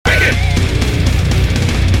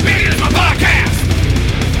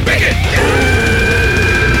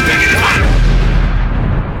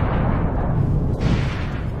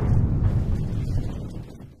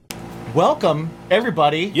Welcome,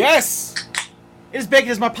 everybody. Yes! It is Bacon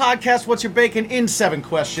is my podcast. What's your bacon in 7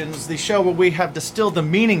 questions? The show where we have distilled the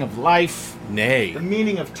meaning of life. Nay. The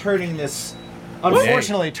meaning of turning this,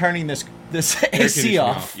 unfortunately, turning this AC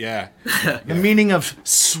off. Yeah. The meaning of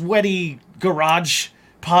sweaty garage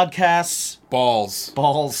podcasts. Balls.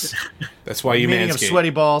 That's why you The meaning manscape. of sweaty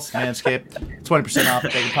balls. Manscaped. 20% off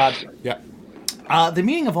at Bacon Pod. Yeah. The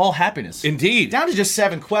meaning of all happiness. Indeed. Down to just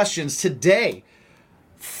 7 questions today.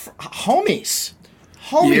 Homies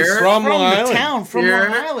Here. from Long the Island. town, from Here.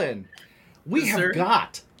 Long Island. We Yes, have sir.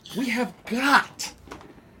 got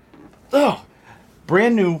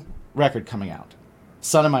brand new record coming out.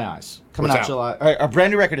 Sun in My Eyes. Coming What's out out? July. Our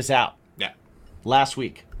brand new record is out. Yeah. Last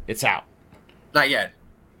week. It's out. Not yet.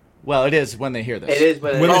 Well, it is when they hear this. It is,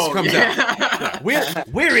 but When this Oh, comes yeah. out.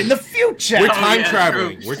 We're in the future. We're time yeah,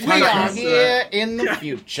 traveling. true. We're We time are traveling. here in the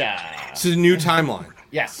future. This is a new timeline.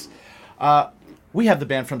 Yes. We have the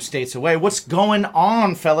band from States Away. What's going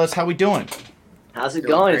on, fellas? How we doing? How's it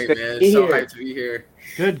Doing going? great, It's man. great to be So here. hyped to be here.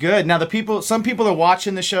 Good. Now some people are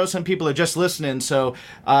watching the show, some people are just listening. So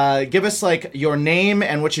give us like your name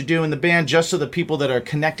and what you do in the band, just so the people that are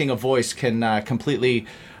connecting a voice can completely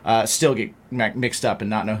still get mixed up and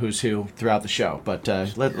not know who's who throughout the show. But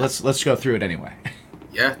let's go through it anyway.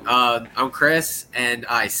 Yeah. I'm Chris, and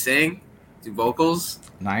I sing, do vocals.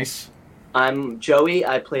 Nice. I'm Joey.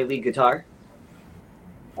 I play lead guitar.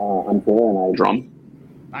 I'm Taylor and I drum.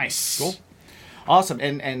 Nice. Cool. Awesome.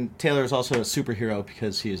 And Taylor is also a superhero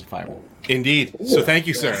because he is a fireman. Indeed. So thank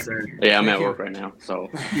you, sir. Yes, sir. Yeah, I'm Thank at you. work right now, so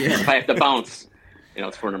Yeah. if I have to bounce,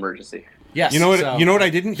 it's for an emergency. Yes. You know what? so You know what I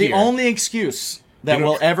didn't the hear. only excuse that You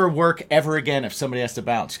know- will ever work ever again if somebody has to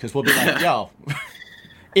bounce, because we'll be like, yo,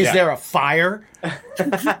 is Yeah. there a fire?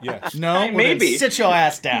 Yeah. No? Well, then Maybe. sit your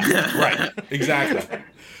ass down. Right. Exactly.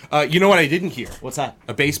 You know what I didn't hear? What's that?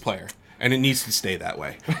 A bass player, and it needs to stay that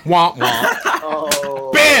way. Womp womp.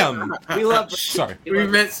 Oh, Bam. we love. Sorry. We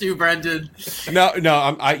miss you, Brendan. No.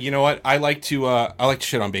 I. You know what? I like to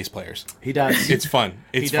shit on bass players. He does. It's fun.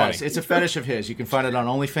 he It's does. funny. It's a fetish of his. You can find it on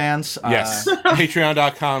OnlyFans. Yes.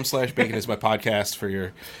 Patreon.com/bacon is my podcast for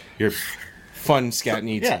your fun scat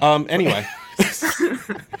needs. Yeah. Anyway.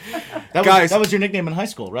 That Guys- was, that was your nickname in high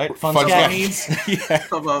school, right? Fun Fun scat scat. needs. Yeah.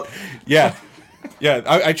 How about Yeah. Yeah.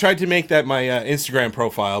 I tried to make that my Instagram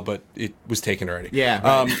profile, but it was taken already. Yeah,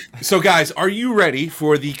 right. So, guys, are you ready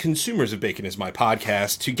for the consumers of Bacon is My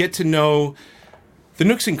podcast to get to know the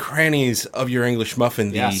nooks and crannies of your English muffin,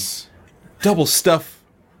 the Yes. double stuff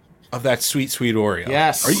of that sweet, sweet Oreo?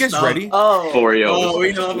 Yes. Are you guys No. ready? Oh, Oreos. Oh,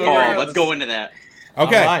 we love Oreos. let's go into that.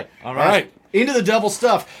 Okay. All right. Into the double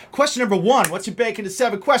stuff. Question number 1. What's your bacon to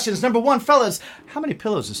 7 questions? Number 1, fellas, how many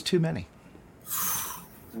pillows is too many?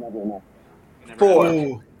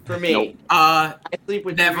 4 for me. Nope. I sleep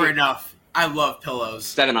with Never 3. enough. I love pillows.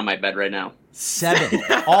 7 on my bed right now. 7.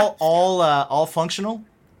 all functional?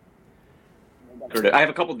 Decorative. I have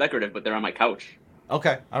a couple decorative, but they're on my couch.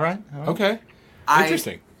 Okay. All right. Okay. I-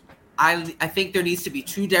 Interesting. I think there needs to be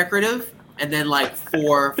 2 decorative, and then like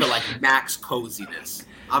 4 for like max coziness.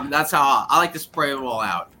 That's how I like to spray them all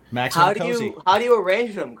out. Maximum How cozy. do you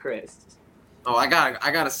arrange them, Chris? Oh, I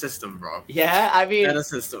got a system, bro. Yeah, I I mean, got a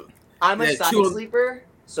system. I'm a Yeah, side 2 of- sleeper,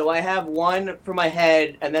 so I have one for my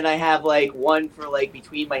head, and then I have like one for like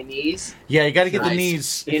between my knees. Yeah, you got to get the Nice.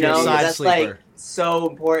 knees if You you're a know, side that's sleeper. like so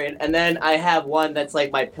important. And then I have one that's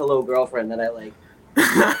like my pillow girlfriend that I like.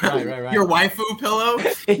 Right. Your waifu pillow?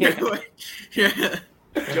 Yeah.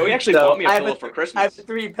 Joey actually So, bought me a I have pillow a- for I have Christmas. a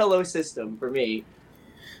 3 pillow system for me.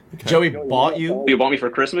 Okay. Joey bought you? You bought me for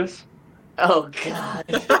Christmas? Oh God.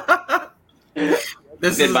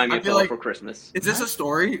 This Did is, buy me I a feel pillow like, for Christmas. is this a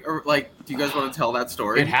story, or like, do you guys want to tell that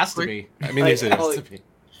story? It has to Quick? be. I mean, Like, is it? oh,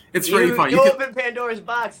 It's pretty you, funny. You You open Pandora's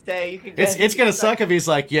box, Tay. You can get It's gonna suck if he's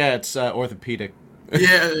like, yeah, it's orthopedic, could,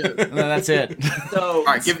 yeah. and then that's it. So, All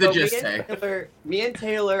right, give the so gist, me and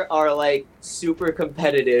Taylor are like super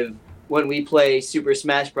competitive when we play Super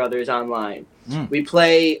Smash Brothers online. Mm. We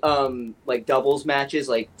play like doubles matches,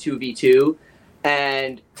 like 2v2,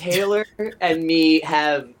 and Taylor and me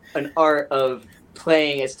have an art of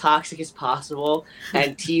playing as toxic as possible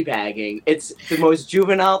and teabagging. It's the most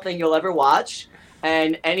juvenile thing you'll ever watch.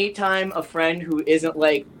 And anytime a friend who isn't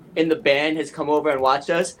like in the band has come over and watched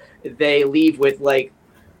us, they leave with like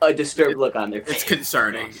a disturbed look on their It's face.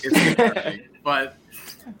 concerning. It's concerning. But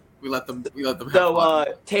we let them have So fun.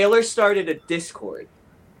 Taylor started a Discord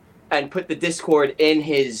and put the Discord in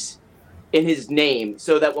his name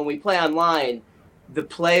so that when we play online, the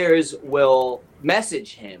players will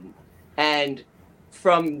message him. And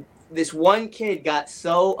from this one kid got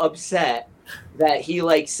so upset that he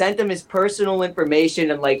like sent him his personal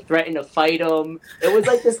information and like threatened to fight him. It was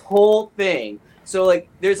like this whole thing. So like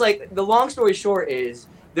there's like the long story short is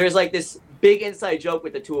there's like this big inside joke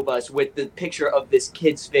with the two of us with the picture of this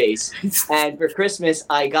kid's face. And for Christmas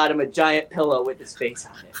I got him a giant pillow with his face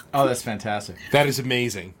on it. Oh, that's fantastic. That is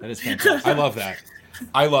amazing. That is fantastic. I love that.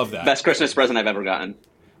 I love that. Best Christmas present I've ever gotten.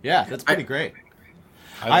 Yeah, that's pretty great.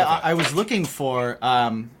 I love that. I was looking for.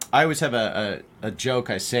 I always have a joke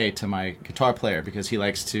I say to my guitar player because he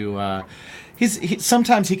likes to.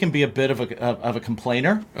 Sometimes he can be a bit of a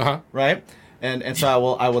complainer, right? And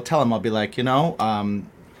so I will tell him, I'll be like,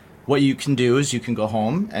 what you can do is you can go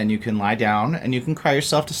home and you can lie down and you can cry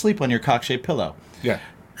yourself to sleep on your cock-shaped pillow. Yeah.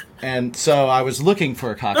 And so I was looking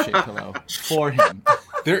for a cock-shaped pillow for him.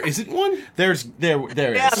 There isn't one? There is.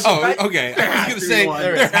 Oh, okay. I was going to say,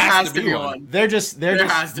 there has to be one. They're just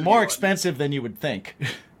more expensive than you would think.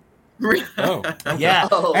 Oh. Yeah.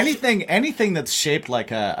 Oh. Anything that's shaped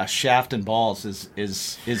like a shaft and balls is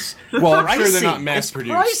Well, I'm sure pricey. they're not mass It's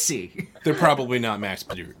produced. pricey. They're probably not mass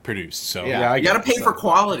produced. So, Yeah. yeah, I You got to get pay it. for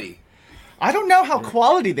quality. I don't know how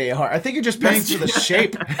quality they are. I think you're just paying for the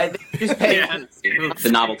shape. I think you just pay The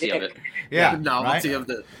novelty of it. Yeah. The novelty right? of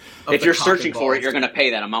the. If you're searching for it, you're going to pay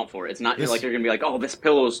that amount for it. It's not like you're going to be like, oh, this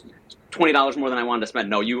pillow's $20 more than I wanted to spend.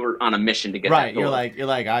 No, you were on a mission to get that Right. pillow. You're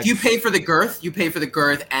like. You pay for the girth. You pay for the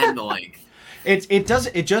girth and the length. It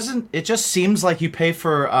just seems like you pay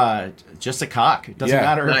for just a cock. It doesn't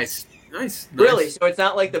matter. Nice. Really? So it's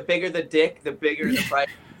not like the bigger the dick, the bigger the price.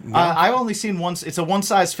 I've only seen it's a one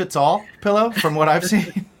size fits all pillow from what I've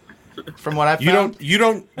seen. From what I've found. You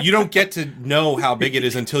don't get to know how big it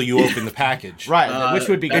is until you open the package. Right, which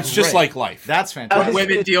would be It's just great. like life. That's fantastic.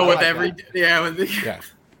 Women deal I with like every. that. Yeah. Yeah.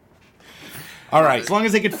 All right. As long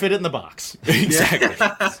as they could fit it in the box. Exactly.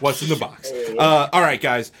 What's in the box? All right,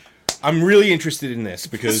 guys. I'm really interested in this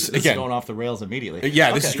because, This is again, going off the rails immediately.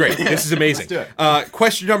 yeah, this is great. This is amazing. Let's do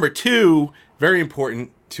Question number 2, very important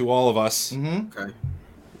to all of us. Mm-hmm. Okay.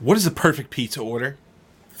 What is the perfect pizza order?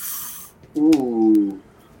 Ooh.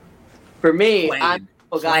 For me, Plain. I'm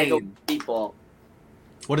a guy go Plain. meatball.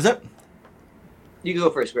 What is it? You can go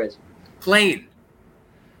first, Chris. Plain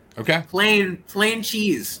Okay.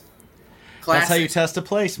 cheese. That's how Classic. you test a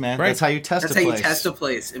place, man. Right. That's how you test That's a how place. you test a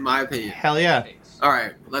place, in my opinion. Hell yeah. All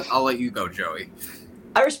right, I'll let you go, Joey.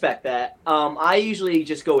 I respect that. I usually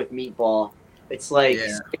just go with meatball. It's like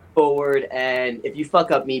Yeah. straightforward, and if you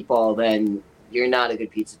fuck up meatball, then you're not a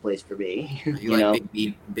good pizza place for me. You, You like know?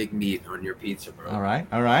 big meat on your pizza, bro. All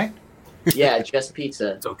right. Yeah, just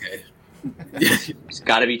pizza. It's okay. It's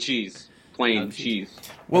got to be cheese. Plain cheese.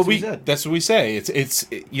 cheese. Well, That's what he said. that's what we say. It's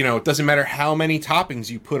it doesn't matter how many toppings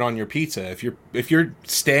you put on your pizza. If your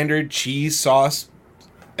standard cheese, sauce,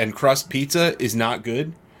 and crust pizza is not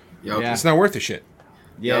good, Yup. Yeah. it's not worth the shit.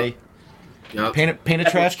 Yay. Yup. Paint a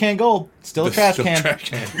trash can gold. Still a trash Still can. trash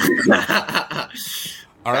can.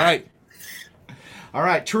 All right. All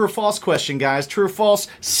right. True or false question, guys. True or false?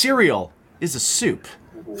 Cereal is a soup.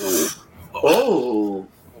 Oh,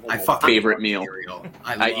 I fucking Favorite love meal. cereal.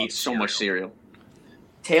 I love eat so much cereal.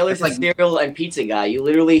 Taylor's It's a like- cereal and pizza guy. You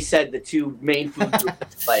literally said the two main food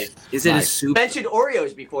groups of life. Is it a Nice. soup? You mentioned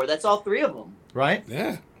Oreos before. That's all three of them. Right?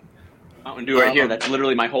 Yeah. Mountain Dew right here. That's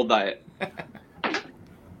literally my whole diet.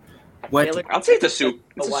 What? Taylor, I'll say it's a soup.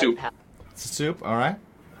 It's a white soup. pal- It's a soup. All right.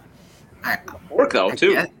 Pork though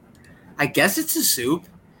too. I guess it's a soup.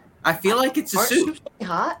 I feel like it's a Aren't soup. soups really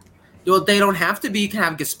hot? Well, they don't have to be. You can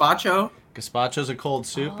have gazpacho. Gazpacho's a cold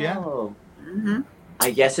soup, yeah. Oh, Mm-hmm.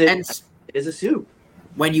 I guess it And is a soup.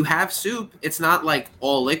 when you have soup, it's not like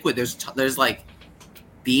all liquid. There's like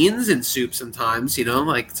beans in soup sometimes,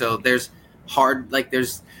 like so there's hard like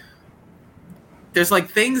there's like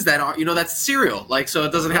things that are that's cereal. Like so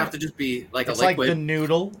it doesn't have to just be like It's a like liquid. the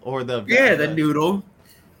noodle or the the noodle.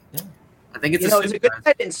 Yeah. I think it's You a know, soup. it's a good guys.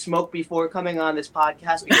 thing I didn't smoke before coming on this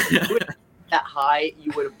podcast because if you would have that high,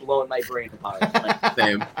 you would have blown my brain apart. Like,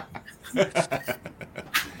 Same.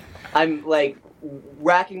 I'm like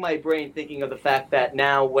racking my brain thinking of the fact that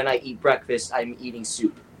now when I eat breakfast, I'm eating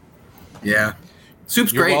soup. Yeah.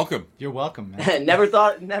 Soup's You're great. welcome. You're welcome, man. never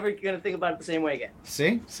gonna think about it the same way again.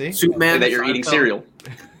 See? Soup man. And that you're eating Seinfeld. cereal.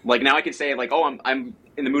 Like now I can say like, oh, I'm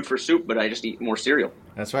in the mood for soup, but I just eat more cereal.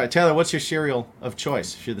 That's right. Taylor, what's your cereal of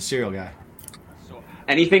choice if you're the cereal guy?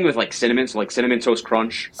 Anything with like cinnamon, so like cinnamon toast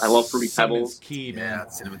crunch. I love fruity Cinnamon's pebbles. key, man. Yeah,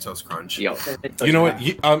 cinnamon toast crunch. Yo, You know what?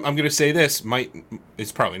 I'm going to say this.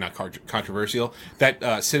 It's probably not controversial.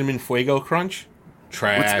 That cinnamon fuego crunch,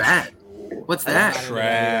 trash. What's that? What's that?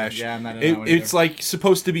 Trash. Yeah, I'm not into that one It's either. like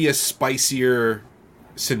supposed to be a spicier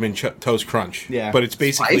cinnamon toast crunch. Yeah. but it's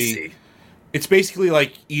basically Spicy. it's basically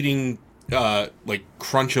like eating like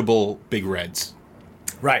crunchable Big Reds.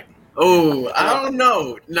 Right. Oh, I don't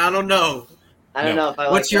know. I don't know. I don't No. know if I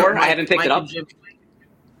What's like your? I haven't picked it up.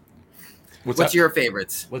 What's What's that? your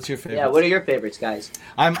favorites? What's your favorite? Yeah, what are your favorites, guys?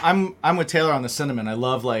 I'm with Taylor on the cinnamon. I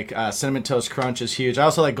love like cinnamon toast crunch is huge. I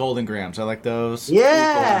also like golden grams. I like those.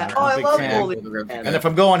 Yeah. I'm Oh, a I big love fan. golden. And if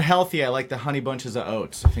I'm going healthy, I like the honey bunches of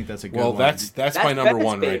oats. I think that's a good Well, one. that's my That's number Becca's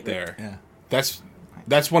one right favorite. there. Yeah.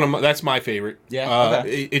 That's my favorite. Yeah,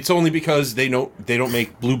 okay. It's only because they don't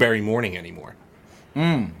make blueberry morning anymore.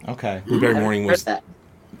 Okay. Blueberry I haven't morning heard was that.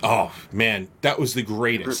 oh man, that was the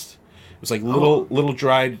greatest. It was like little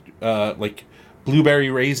dried like blueberry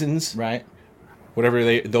raisins, Right.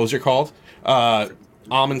 whatever those are called.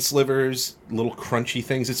 Almond slivers, little crunchy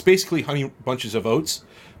things. It's basically honey bunches of oats,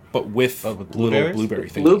 but with, Oh, with little blueberries? blueberry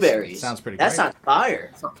things. Blueberries. Sounds pretty That great. sounds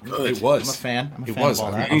fire. Good. It was. I'm a fan. I'm a It fan was. of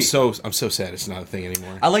all that. I'm so sad it's not a thing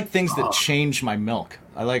anymore. I like things that change my milk.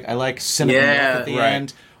 I like cinnamon Yeah, milk at the right.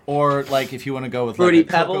 end, or like if you want to go with Fruity like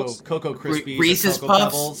a Pebbles? Cocoa Krispies, or Reese's Cocoa Puffs?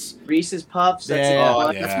 Pebbles. Reese's Puffs. That's Yeah. a good Oh,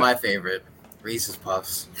 one. Yeah. that's my favorite. Reese's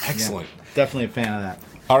Puffs. Excellent. Definitely a fan of that.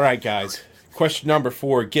 All right, guys. Question number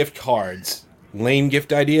 4: gift cards. Lame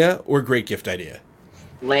gift idea or great gift idea?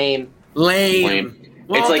 Lame. Lame.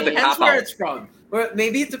 Well, It's like it the depends cop-out. where it's from. Or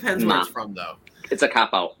maybe it depends where Nah. it's from, though. It's a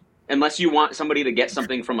cop out. Unless you want somebody to get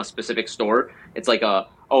something from a specific store, it's like I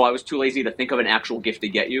was too lazy to think of an actual gift to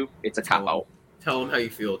get you. It's a cop out. Tell them how you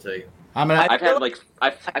feel, tell you. I'm gonna I've feel had like-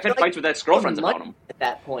 I've had fights with ex-girlfriends about them. At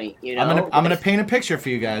that point, you know. I'm gonna paint a picture for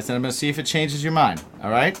you guys, and I'm gonna see if it changes your mind. All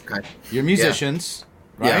right? Okay. You're musicians,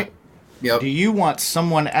 right? Yep. Do you want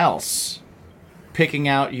someone else picking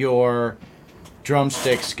out your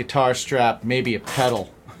drumsticks, guitar strap, maybe a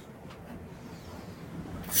pedal?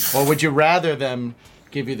 Or would you rather them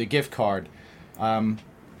give you the gift card?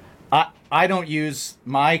 I don't use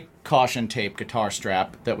my caution tape guitar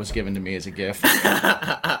strap that was given to me as a gift.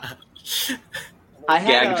 I had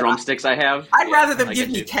Gag a, drumsticks I have. I'd rather them I give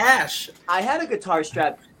get me you. cash. I had a guitar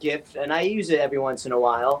strap gift, and I use it every once in a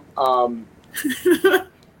while.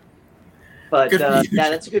 But Good for you. yeah,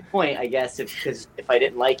 that's a good point. I guess because if I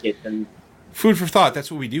didn't like it, then Food for thought.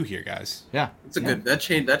 That's what we do here, guys. Yeah, It's a good that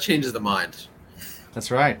changes the mind.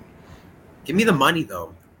 that's right. Give me the money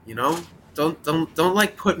though, you know? Don't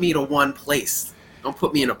like put me to one place. Don't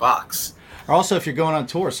put me in a box. Or also, if you're going on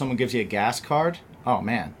tour, someone gives you a gas card. Oh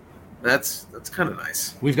man, That's kind of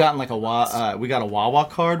nice. we've gotten like we got a Wawa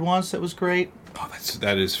card once that was great. Oh,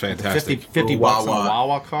 that is 50 fantastic. $50 on a Wawa.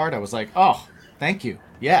 Wawa card. I was like, oh, thank you.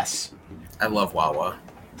 Yes. I love Wawa.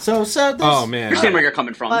 So there's, Oh man. Understand where you're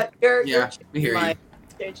coming from. but you're Yeah, we hear you.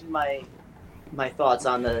 changing my thoughts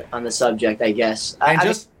on the subject. I guess. And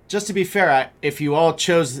I just to be fair, if you all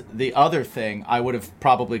chose the other thing, I would have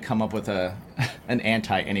probably come up with an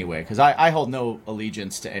anti anyway, because I hold no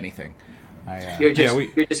allegiance to anything. you're just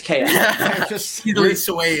we- you're just chaos. I'm just Easily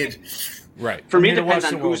swayed. Right. For me, it Need to depends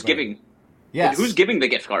watch on the world, who's giving. yes. Who's giving the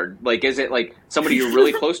gift card? Like, is it like somebody you're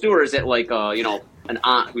really close to, or is it like an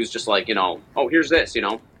aunt who's just like oh, here's this,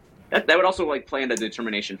 That would also like play into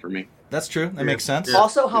determination for me. That's true. That makes sense. Yeah.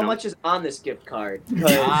 Also, how No. much is on this gift card?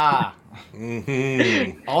 'Cause Ah,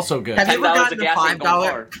 Mm-hmm. also good. Have you ever $10 gotten of a gas ain't going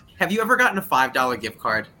 $5? far. Have you ever gotten a $5 gift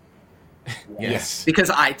card? Yes. Because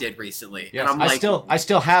I did recently, Yes, and I'm I like,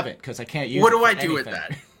 still have it because I can't use. what it do for I do with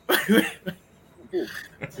anything. that?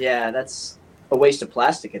 yeah, that's a waste of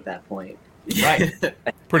plastic at that point. Right.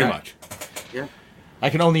 Pretty Right. much. I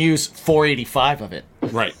can only use 485 of it.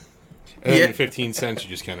 Right. And Yeah. then 15 cents, you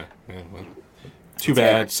just kind of. Well, too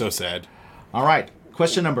bad. So sad. All right.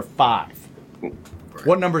 Question number 5.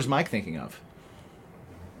 What number is Mike thinking of?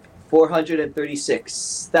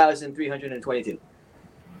 436,322.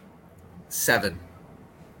 7.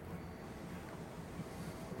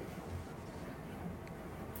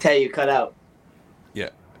 Tay, you cut out. Yeah.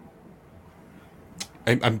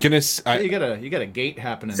 I'm gonna. You got a gate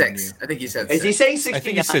happening. 6. I think you said Is 6. he saying I 69?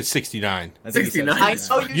 think he said 69. I think he said 69. I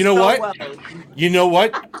 69. know You know so what? well. You know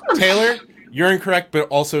what, Taylor? You're incorrect, but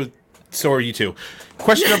also so are you two.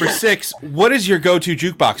 Question number 6: what is your go-to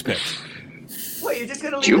jukebox pick? Wait, you're just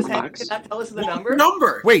gonna leave us hanging Jukebox? and not tell us the number?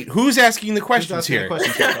 Number. Wait, who's asking the Who's questions asking the here?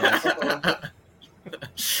 questions here, fellas?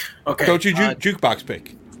 Okay. Go-to jukebox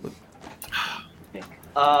pick.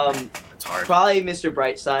 It's hard. Probably Mr.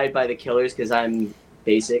 Brightside by the Killers because I'm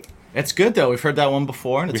basic. It's good though. We've heard that one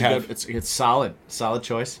before, and We it's have. good. It's solid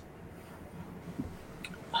choice.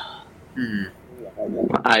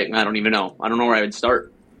 I don't even know. I don't know where I would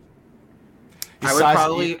start. I would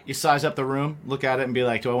probably- you size up the room, look at it, and be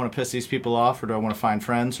like, do I want to piss these people off, or do I want to find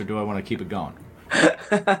friends, or do I want to keep it going?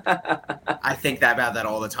 I think about that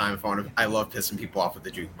all the time. I love pissing people off with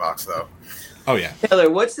the jukebox, though. Oh yeah. Taylor,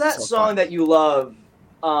 what's that So song fun. that you love?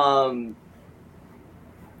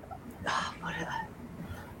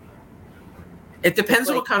 It depends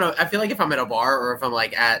on Like- what kind of. I feel like if I'm at a bar or if I'm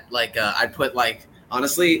like at like I'd put like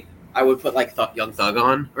honestly I would put like Young Thug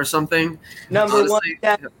on or something. Number Honestly,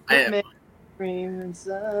 one. I-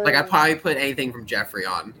 Like I'd probably put anything from Jeffrey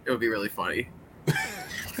on. It would be really funny.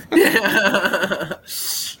 I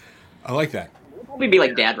like that. It'd probably be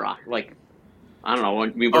like Dad Rock. Like, I don't know,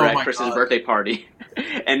 when we were Oh at my Chris's God. birthday party,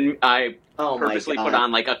 and I Oh my purposely god. put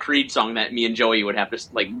on like a Creed song that me and Joey would have to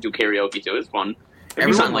like do karaoke to. It was fun. It'd be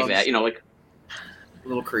Everyone something like loves- that, you know, like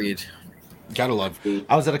Little Creed. Gotta love.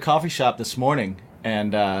 I was at a coffee shop this morning,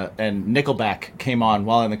 and Nickelback came on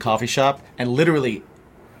while in the coffee shop, and literally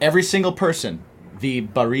every single person, the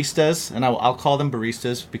baristas, and I'll call them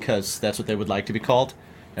baristas because that's what they would like to be called,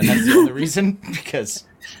 and that's the only reason, because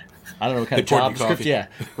I don't know what kind They of poured job you coffee. description.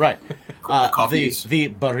 Yeah, right. Coffees. The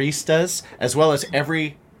baristas, as well as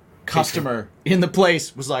every customer in the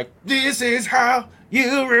place, was like, "This is how you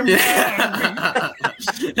remember me."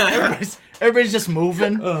 Everybody's just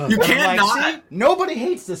moving. You And I'm can't not. "See? Nobody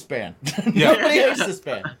hates this band. Yeah. Nobody hates this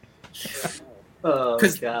band. Oh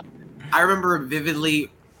 'Cause- god. I remember vividly,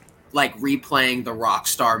 like replaying the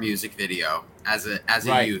Rockstar music video as a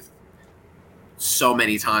Right. youth, so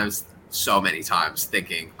many times,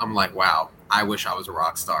 thinking, I'm like, wow, I wish I was a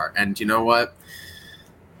rock star. And you know what?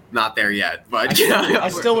 Not there yet, but I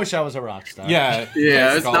still wish I was a rock star. Yeah. yeah,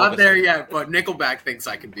 that's it's all not of there us. yet. But Nickelback thinks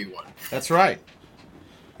I can be one. That's right.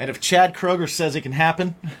 And if Chad Kroger says it can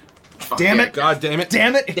happen, Fuck Damn yeah. it. God damn it.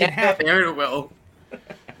 it can happen. There it will.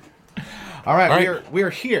 All right, All right. we are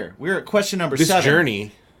here. We're at question number This 7.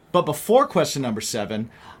 journey. But before question number 7,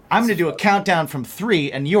 I'm going to do a countdown from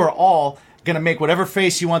 3, and you are all going to make whatever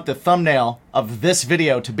face you want the thumbnail of this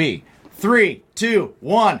video to be. 3, 2,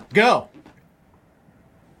 1, go.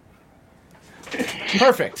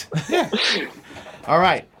 Perfect. Yeah. All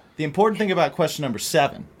right. The important thing about question number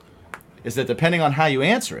 7 is that depending on how you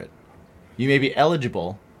answer it, you may be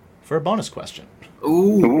eligible for a bonus question. Ooh.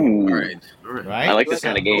 Ooh. All right. All right. Right? I like this So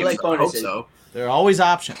kind of We game. like I hope bonuses. so. There are always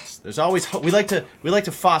options. There's always hope. We like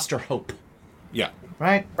to foster hope, Yeah.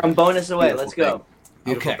 right? From bonus away, Beautiful let's go.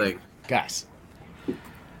 Beautiful Okay. thing. Guys,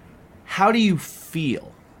 how do you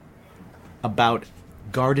feel about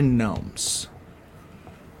garden gnomes?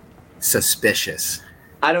 Suspicious.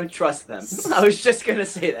 I don't trust them. I was just gonna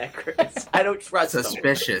say that, Chris. I don't trust them.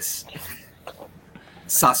 Suspicious.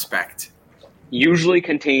 Suspect. Usually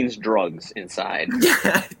contains drugs inside.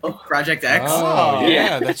 Project X. Oh, yeah,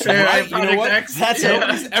 Yeah. that's Yeah, right. You know Project what? X. That's Yeah.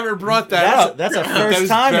 Nobody's ever brought that up. That's a That first is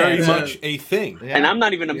time very answer. much a thing. Yeah. And I'm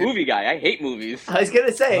not even a movie guy. I hate movies. I was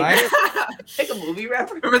gonna say, Right? take a movie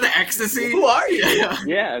reference. Remember the ecstasy? Who are you? Yeah,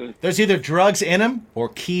 Yeah. There's either drugs in them or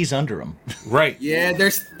keys under them. Right. yeah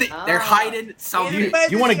they're hiding something.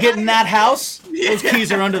 You want to get in that house? Those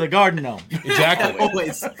keys are under the garden gnome. Exactly.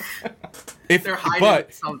 Always. If, They're hiding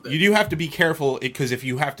but something. you do have to be careful because if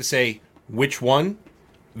you have to say which one,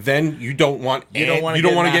 then you don't want You don't wanna you get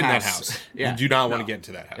don't want in to get that in that house. house. Yeah. You do not want No. to get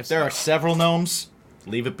into that house. If there are several gnomes,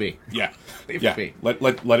 leave it be. yeah, Leave yeah, it be. let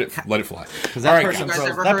it fly. Because All that right, person guys. throws,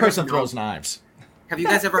 Ever that heard of person gnome? throws knives. Have you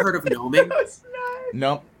guys ever heard of gnoming?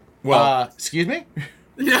 Nope. Well, Excuse me?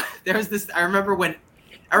 Yeah, there's this. I remember when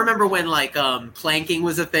like planking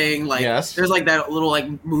was a thing. Like Yes. there's like that little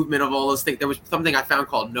like movement of all those things. There was something I found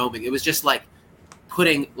called gnoming. It was just like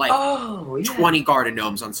putting like Oh, yeah. 20 garden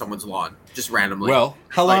gnomes on someone's lawn just randomly. well,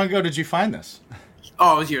 How long Like- ago did you find this?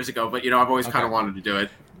 oh, it was years ago, but I've always kind Okay. of wanted to do it.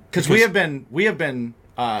 Because we have been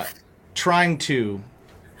trying to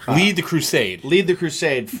lead the crusade. lead the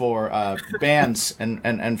crusade for bands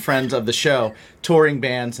and friends of the show, touring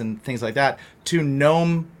bands and things like that, to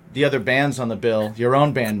gnome the other bands on the bill, your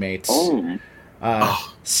own bandmates,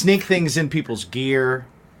 Oh. sneak things in people's gear.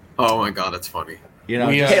 Oh my god, that's funny. You know,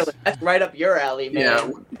 We, just- Taylor, that's right up your alley, man. Yeah,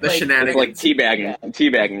 the Like, shenanigans. Like teabagging.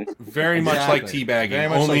 Teabagging. Very much like Exactly. teabagging, Very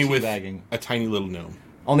much only like with teabagging. a tiny little gnome.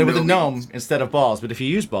 only with a Gnome. gnome instead of balls. But if you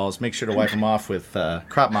use balls, make sure to wipe them off with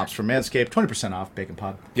crop mops from Manscaped. 20% off, Bacon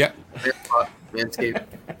Pod. Yeah, Manscaped.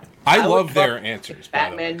 I I would love their love answers. by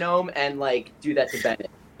the way. Batman gnome and like do that to Bennett.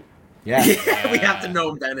 Yeah, Yeah, we have to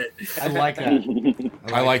know Bennett. I like that.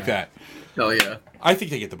 I like that. Hell yeah. I think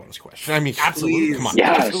they get the bonus question. I mean, Absolutely. Come on.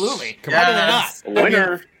 Yes. Absolutely. Come How on. do they not? Yes.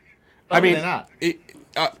 Winner. How I do mean, they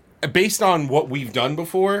not? based on what we've done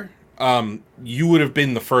before, you would have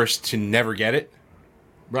been the first to never get it,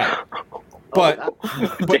 Right. but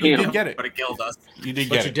Oh, but you Damn. did get it. But it killed us. You did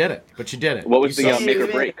But get you it. did it. But you did it. What was You the suc- make or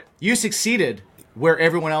break? You succeeded where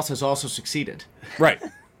everyone else has also succeeded. Right.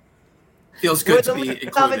 Feels We're good the to be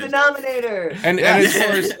least common included. denominator. And as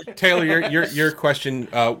far as Taylor, your question,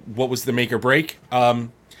 what was the make or break? I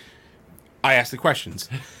asked the questions.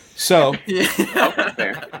 So Yeah.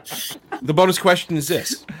 Fair. the bonus question is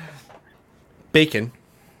this: bacon.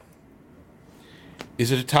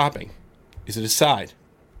 Is it a topping? Is it a side?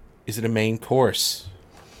 Is it a main course?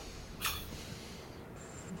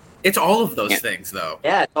 It's all of those Yeah. things, though.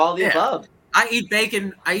 Yeah, it's all the Yeah. above. I eat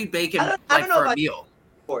bacon. I eat bacon I like don't know for if a meal.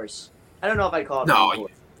 Of course. I don't know if I'd call it No, main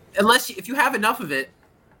course. If you have enough of it.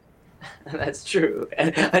 That's true.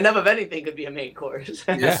 Enough of anything could be a main course.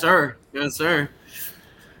 Yeah. Yes, sir. Yes, sir.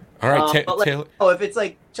 All right, But like, Taylor. if it's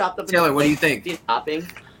like chopped up. Taylor, into, what do you like, think? the topping.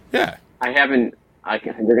 Yeah. I haven't.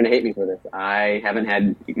 You're gonna hate me for this. I haven't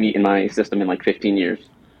had meat in my system in like 15 years.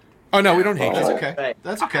 Oh no, we don't hate That's you. okay. Right.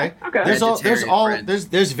 That's okay. Okay. There's Vegetarian friend.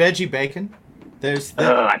 there's veggie bacon. There's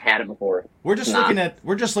I've had it before. we're just Nah. looking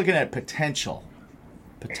at potential.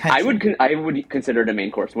 Potential. I would consider it a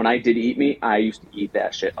main course. When I did eat meat, I used to eat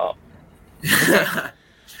that shit up.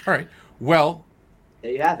 All right. Well,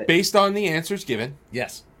 There you have it. based on the answers given,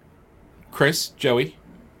 Yes. Chris, Joey,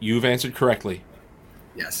 you've answered correctly.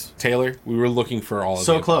 Yes. Taylor, we were looking for all of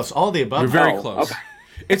So you. close. All the above. We're very Oh, close. okay.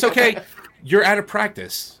 It's okay. You're out of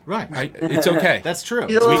practice. Right. It's okay. That's true.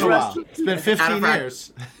 He's a It's been little a while. rusty. It's been 15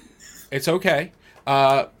 years. It's okay.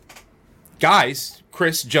 Guys,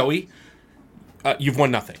 Chris, Joey, you've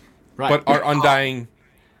won nothing. Right. But our undying,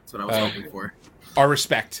 That's what I was hoping for. our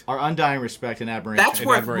respect. Our undying respect and admiration. That's and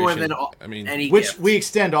worth more admiration. than all, I mean, any which gift. we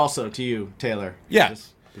extend also to you, Taylor. Yeah.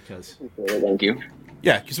 Just because. Thank you.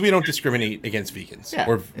 Yeah, because we don't discriminate against vegans Yeah,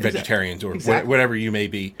 or exactly. vegetarians or Exactly. whatever you may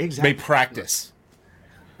be, Exactly. may practice.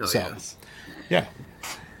 Oh, So, yes. yeah,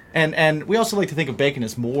 And we also like to think of bacon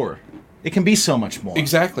as more. It can be so much more.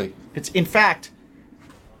 exactly. It's in fact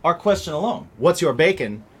our question alone. What's your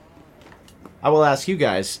bacon? I will ask you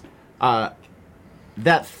guys.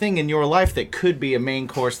 That thing in your life that could be a main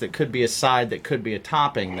course, that could be a side, that could be a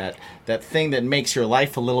topping, that thing that makes your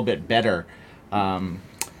life a little bit better.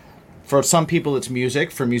 For some people, it's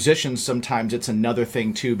music. For musicians, sometimes it's another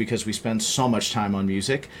thing too, because we spend so much time on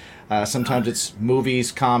music. Sometimes it's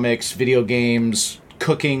movies, comics, video games,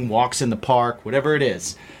 cooking, walks in the park, whatever it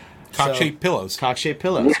is. Cock-shaped pillows. Cock-shaped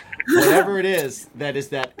pillows. Whatever it is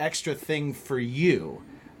that extra thing for you.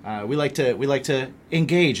 We like to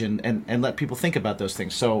engage and let people think about those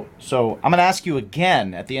things. So I'm going to ask you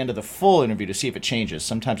again at the end of the full interview to see if it changes.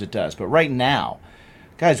 Sometimes it does, but right now,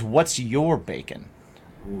 guys, what's your bacon?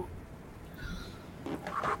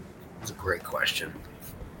 That's a great question.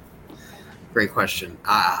 Great question.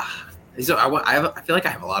 So I feel like I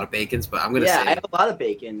have a lot of bacons, but I'm gonna Yeah, say I have a lot of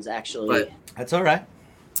bacons actually. But- That's all right.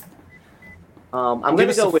 I'm Give gonna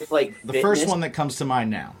us go the- with like The fitness, first one that comes to mind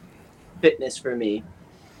now. fitness for me.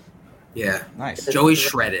 yeah. Nice. Joey's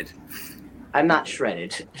shredded. I'm not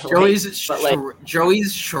shredded. Joey's but, like-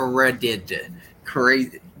 Joey's shredded.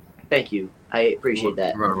 Crazy. Thank you. I appreciate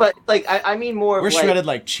that. Right. But like I mean more of We're like shredded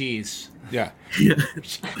like cheese. Yeah.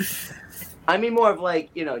 I mean more of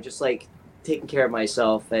like, just like taking care of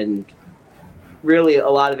myself, and really a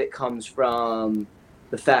lot of it comes from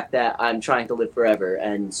the fact that I'm trying to live forever,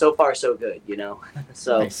 and so far so good,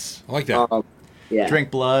 So Nice. I like that. yeah. Drink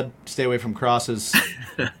blood. Stay away from crosses.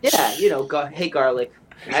 Yeah, hate garlic.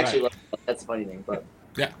 I actually Right. love garlic. That's a funny thing, but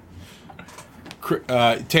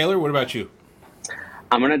Taylor, what about you?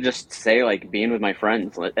 I'm gonna just say, like, being with my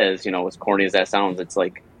friends, as corny as that sounds, it's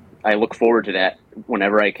like I look forward to that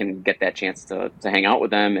whenever I can get that chance to hang out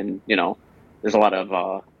with them, and there's a lot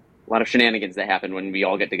of shenanigans that happen when we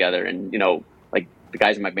all get together, and like the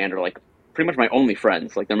guys in my band are like pretty much my only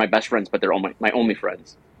friends. Like, they're my best friends, but they're my only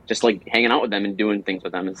friends. Just like hanging out with them and doing things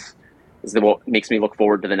with them is what makes me look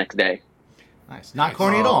forward to the next day. Nice. Not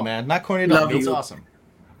corny at all, man. Not corny at all. Love That's you. awesome.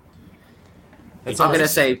 That's I'm awesome. gonna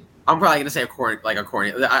say I'm probably gonna say a corny.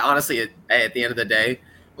 I honestly, at the end of the day,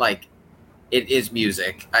 like, it is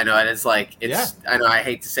music. I know, and it's like I know I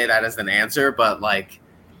hate to say that as an answer, but like,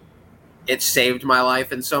 it saved my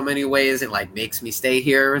life in so many ways, and like makes me stay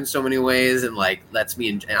here in so many ways, and like lets me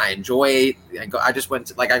and I enjoy it. I just went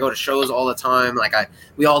to, I go to shows all the time. Like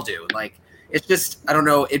we all do. Like, it's just, I don't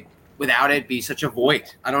know, without it be such a void.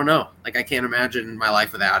 I don't know. Like, I can't imagine my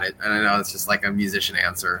life without it. And I know it's just like a musician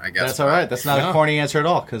answer, I guess. That's all right. That's not No. a corny answer at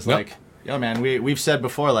all. Because, Nope. like, man, we've said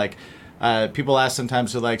before, like, people ask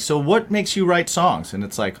sometimes, they're like, so what makes you write songs? And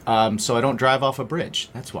it's like, so I don't drive off a bridge.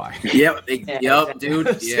 That's why. Yep, Yeah.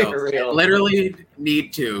 dude. Yeah. For real. Literally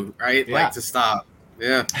need to, right? Yeah. Like, to stop.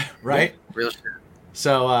 Yeah. Right? Real shit.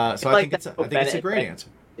 So I like think it's that I think it's a Bennett, great right? answer.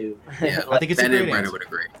 Too. Yeah. I think it's a Ben great and Brennan answer. would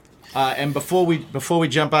agree. And before we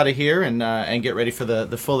jump out of here and get ready for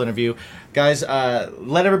the full interview, guys,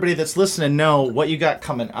 let everybody that's listening know what you got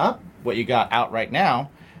coming up, what you got out right now,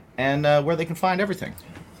 and where they can find everything.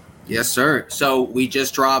 Yes, sir. So we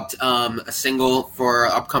just dropped a single for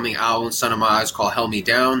our upcoming album, Son of My Eyes, called Held Me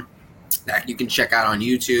Down, that you can check out on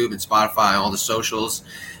YouTube and Spotify, all the socials.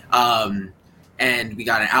 And we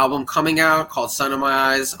got an album coming out called Son of My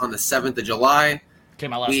Eyes on the 7th of July.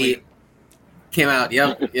 Came out last week. Came out,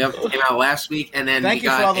 yep. Came out last week. And then Thank you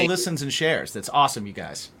for all the listens and shares. That's awesome, you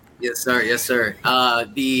guys. Yes, sir. Yes, sir.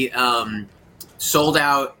 The sold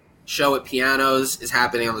out show at Pianos is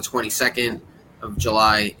happening on the 22nd of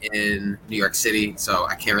July in New York City. So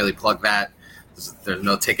I can't really plug that. There's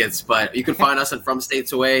no tickets, but you can find us on From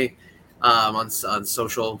States Away on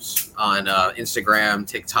socials, on Instagram,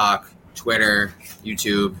 TikTok, Twitter,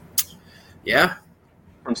 YouTube. Yeah.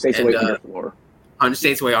 From States Away _. On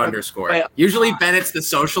States Away _. Wait, Usually Bennett's the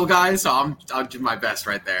social guy, so I'll do my best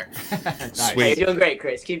right there. Nice. Hey, you're doing great,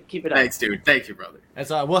 Chris. Keep it up. Thanks, dude. Thank you, brother.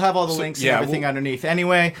 That's we'll have all the links and everything underneath.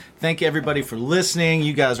 Anyway, thank you everybody for listening.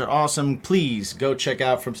 You guys are awesome. Please go check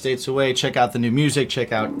out From States Away. Check out the new music.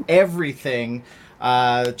 Check out everything.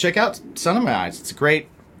 Check out Son of My Eyes. It's great.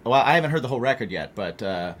 Well, I haven't heard the whole record yet,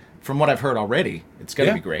 but from what I've heard already, it's going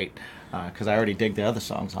to be great because I already dig the other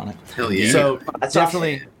songs on it. Hell yeah. So That's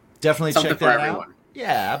definitely Something check for that everyone. out.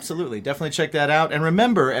 Yeah, absolutely. Definitely check that out. And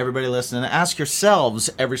remember, everybody listening, ask yourselves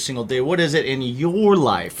every single day, what is it in your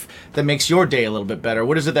life that makes your day a little bit better?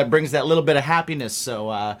 What is it that brings that little bit of happiness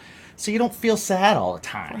so you don't feel sad all the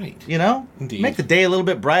time? Right. You know? Indeed. Make the day a little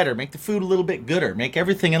bit brighter. Make the food a little bit gooder. Make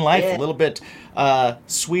everything in life a little bit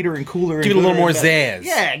sweeter and cooler. Give and it a little gooder more and better. zazz.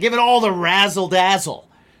 Yeah, give it all the razzle dazzle.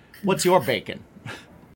 What's your bacon?